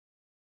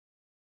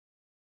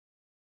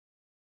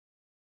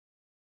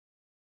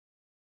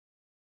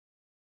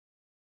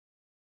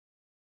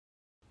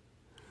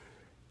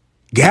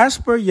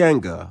Gaspar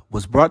Yanga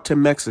was brought to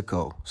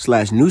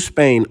Mexico/New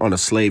Spain on a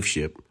slave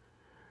ship.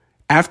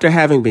 After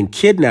having been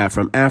kidnapped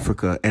from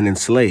Africa and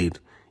enslaved,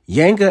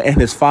 Yanga and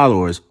his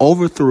followers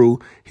overthrew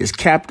his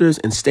captors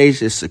and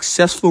staged a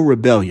successful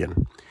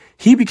rebellion.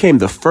 He became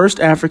the first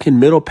African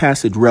Middle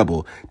Passage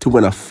rebel to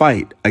win a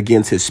fight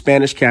against his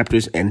Spanish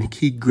captors, and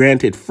he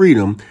granted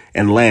freedom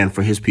and land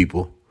for his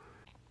people.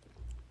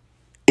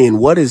 In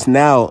what is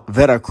now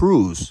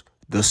Veracruz,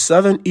 the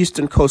southern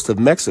eastern coast of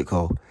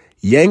Mexico,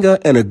 Yanga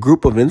and a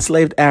group of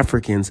enslaved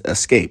Africans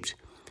escaped.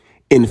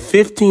 In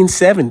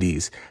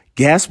 1570s,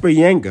 Gaspar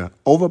Yanga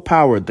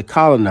overpowered the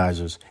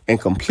colonizers and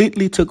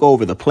completely took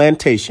over the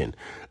plantation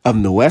of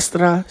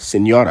Nuestra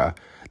Señora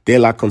de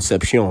la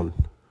Concepción.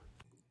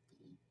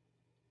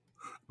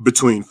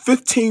 Between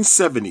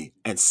 1570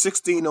 and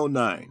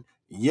 1609,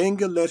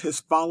 Yanga led his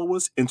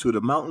followers into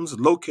the mountains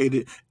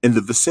located in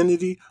the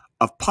vicinity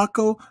of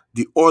Paco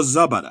de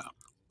Orzabala,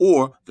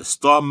 or the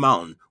Star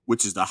Mountain,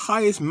 which is the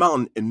highest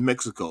mountain in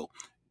Mexico.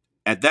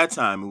 At that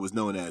time, it was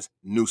known as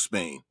New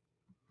Spain.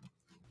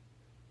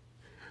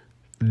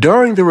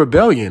 During the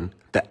rebellion,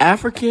 the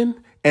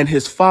African and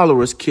his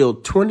followers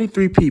killed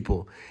 23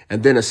 people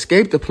and then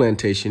escaped the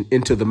plantation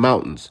into the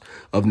mountains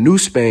of New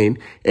Spain,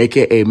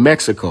 aka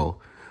Mexico,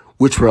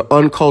 which were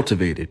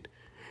uncultivated.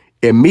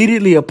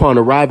 Immediately upon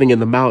arriving in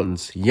the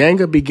mountains,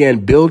 Yanga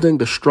began building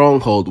the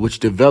stronghold which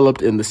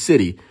developed in the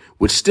city,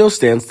 which still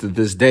stands to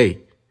this day.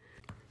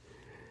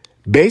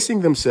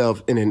 Basing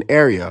themselves in an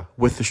area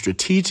with a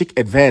strategic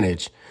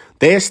advantage,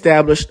 they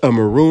established a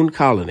maroon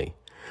colony.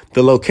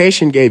 The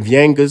location gave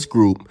Yanga's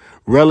group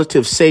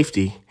relative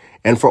safety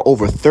and for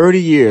over 30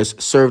 years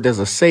served as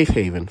a safe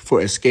haven for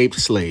escaped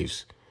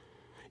slaves.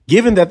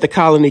 Given that the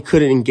colony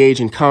couldn't engage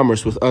in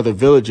commerce with other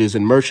villages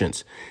and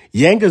merchants,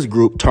 Yanga's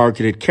group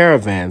targeted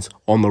caravans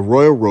on the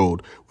Royal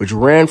Road, which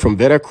ran from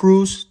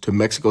Veracruz to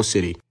Mexico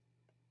City.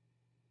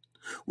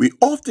 We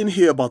often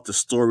hear about the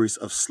stories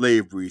of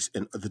slaveries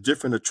and the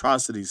different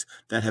atrocities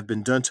that have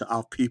been done to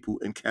our people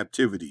in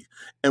captivity.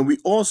 And we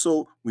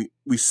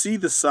see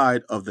the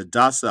side of the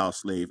docile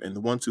slave and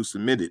the ones who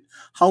submitted.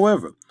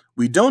 However,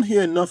 we don't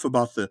hear enough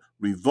about the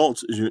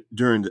revolts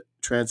during the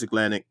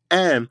transatlantic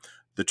and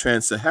the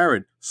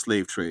trans-Saharan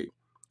slave trade.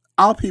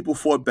 Our people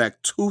fought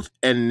back tooth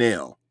and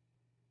nail.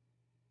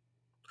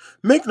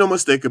 Make no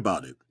mistake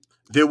about it.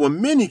 There were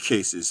many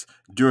cases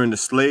during the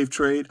slave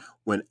trade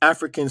when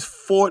Africans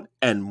fought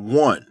and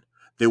won.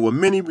 There were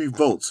many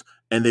revolts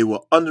and they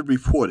were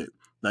underreported.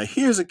 Now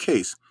here's a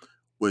case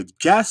where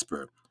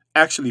Gaspar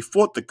actually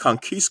fought the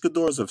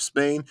conquistadors of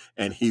Spain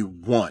and he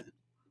won.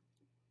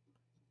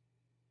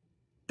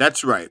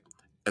 That's right.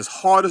 As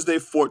hard as they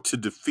fought to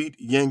defeat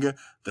Yanga,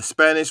 the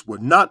Spanish were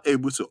not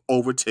able to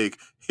overtake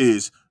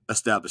his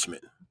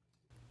establishment.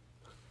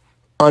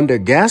 Under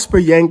Gaspar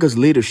Yanga's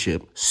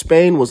leadership,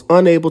 Spain was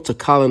unable to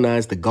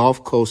colonize the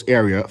Gulf Coast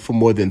area for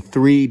more than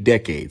 3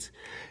 decades.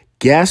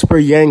 Gaspar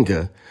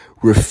Yanga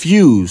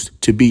refused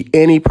to be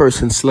any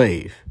person's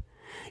slave.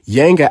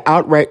 Yanga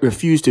outright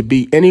refused to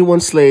be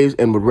anyone's slaves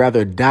and would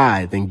rather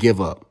die than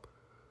give up.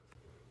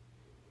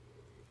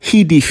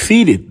 He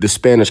defeated the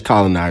Spanish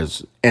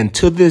colonizers, and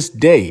to this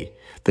day,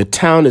 the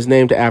town is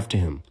named after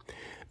him.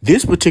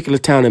 This particular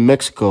town in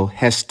Mexico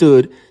has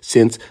stood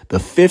since the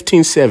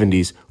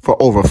 1570s for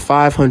over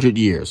 500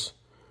 years.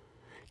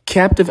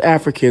 Captive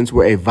Africans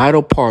were a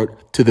vital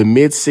part to the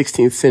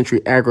mid-16th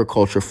century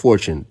agriculture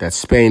fortune that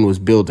Spain was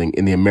building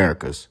in the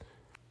Americas.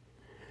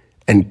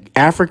 And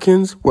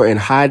Africans were in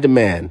high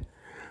demand.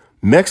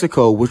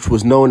 Mexico, which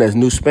was known as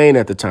New Spain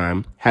at the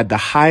time, had the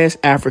highest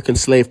African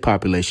slave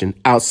population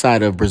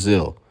outside of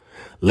Brazil.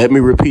 Let me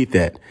repeat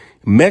that.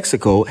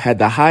 Mexico had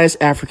the highest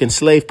African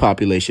slave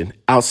population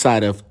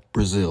outside of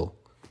Brazil.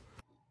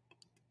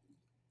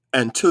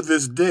 And to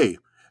this day,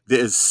 there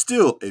is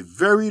still a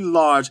very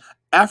large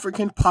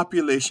African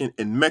population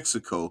in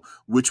Mexico,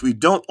 which we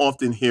don't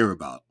often hear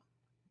about.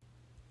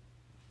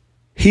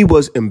 He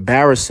was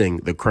embarrassing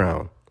the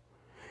crown.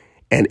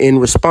 And in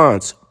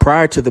response,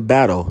 prior to the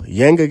battle,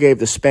 Yanga gave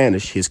the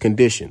Spanish his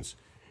conditions.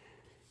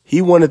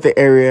 He wanted the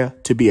area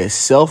to be a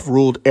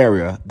self-ruled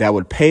area that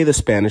would pay the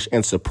Spanish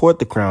and support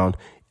the crown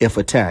if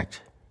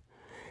attacked.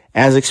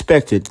 As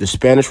expected, the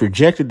Spanish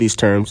rejected these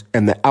terms,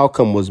 and the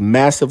outcome was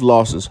massive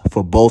losses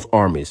for both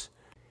armies.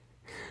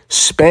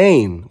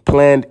 Spain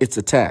planned its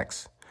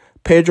attacks.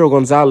 Pedro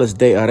González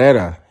de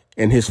Herrera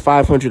and his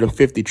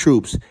 550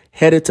 troops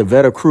headed to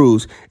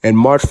Veracruz and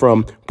marched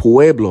from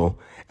Pueblo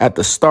at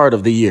the start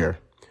of the year.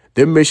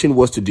 Their mission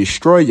was to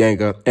destroy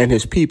Yanga and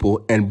his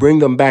people and bring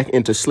them back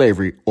into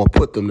slavery or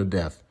put them to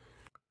death.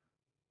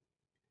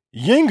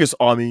 Yanga's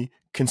army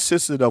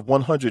consisted of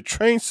 100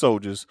 trained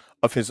soldiers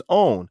of his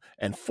own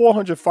and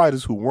 400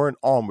 fighters who weren't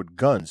armed with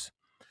guns.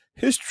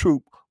 His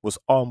troop was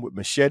armed with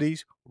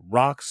machetes,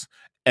 rocks,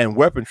 and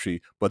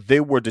weaponry, but they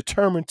were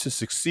determined to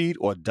succeed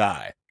or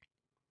die.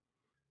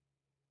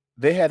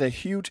 They had a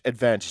huge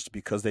advantage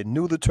because they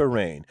knew the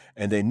terrain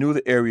and they knew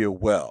the area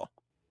well.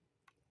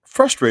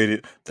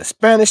 Frustrated, the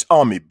Spanish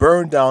army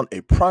burned down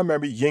a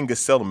primary Yanga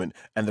settlement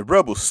and the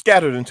rebels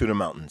scattered into the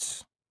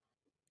mountains.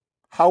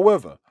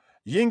 However,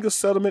 Yinga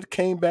settlement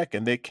came back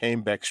and they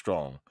came back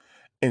strong.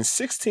 In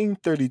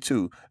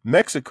 1632,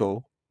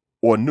 Mexico,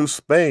 or New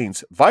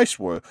Spain's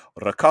viceroy,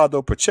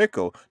 Ricardo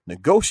Pacheco,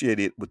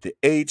 negotiated with the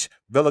aged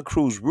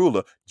Veracruz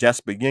ruler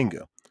Gaspar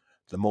Yanga.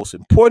 The most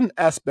important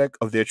aspect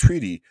of their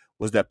treaty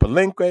was that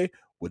Palenque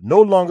would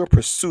no longer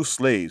pursue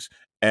slaves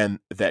and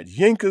that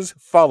Yanga's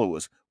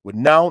followers would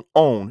now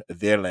own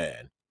their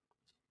land.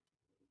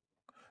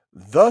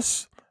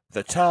 Thus,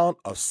 the town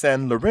of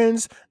San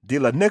Lorenzo de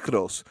los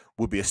Negros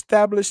would be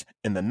established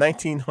in the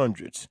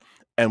 1900s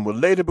and would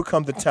later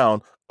become the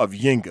town of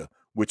Yanga,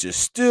 which is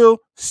still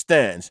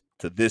stands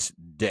to this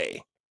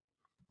day.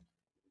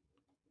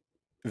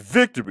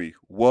 Victory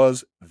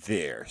was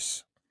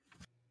theirs.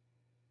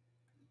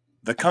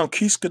 The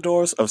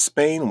conquistadors of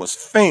Spain was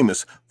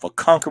famous for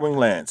conquering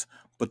lands,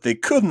 but they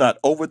could not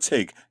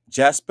overtake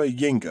Gaspar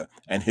Yanga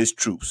and his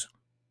troops.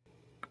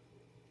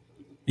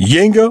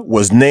 Yanga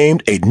was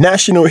named a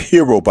national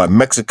hero by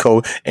Mexico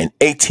in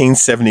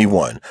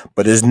 1871,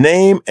 but his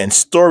name and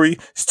story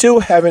still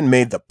haven't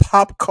made the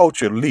pop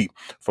culture leap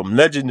from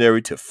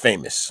legendary to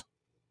famous.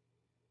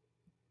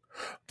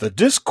 The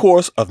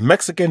discourse of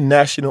Mexican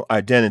national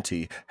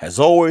identity has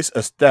always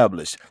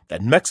established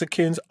that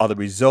Mexicans are the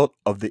result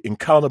of the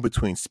encounter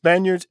between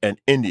Spaniards and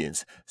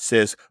Indians,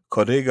 says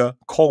Correga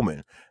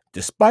Coleman.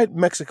 Despite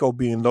Mexico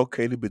being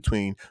located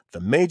between the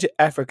major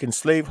African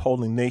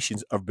slaveholding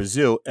nations of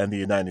Brazil and the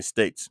United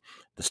States,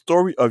 the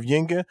story of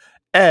Yanga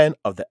and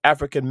of the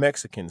African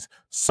Mexicans,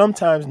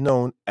 sometimes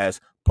known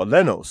as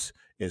Polenos,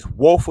 is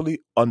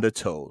woefully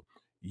undertold.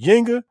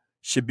 Yanga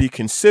should be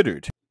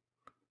considered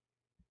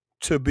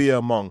to be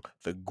among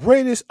the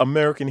greatest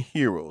American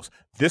heroes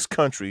this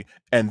country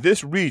and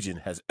this region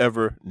has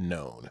ever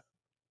known.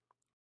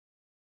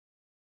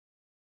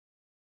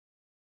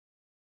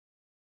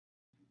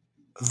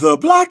 The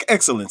Black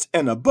Excellence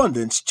and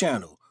Abundance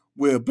Channel,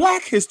 where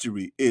Black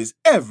history is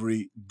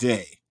every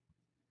day.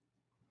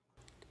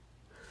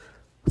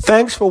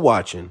 Thanks for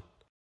watching.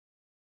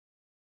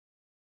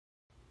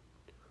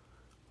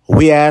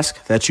 We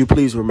ask that you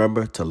please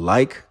remember to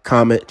like,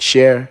 comment,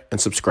 share,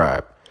 and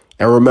subscribe.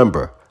 And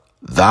remember,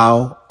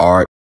 thou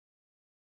art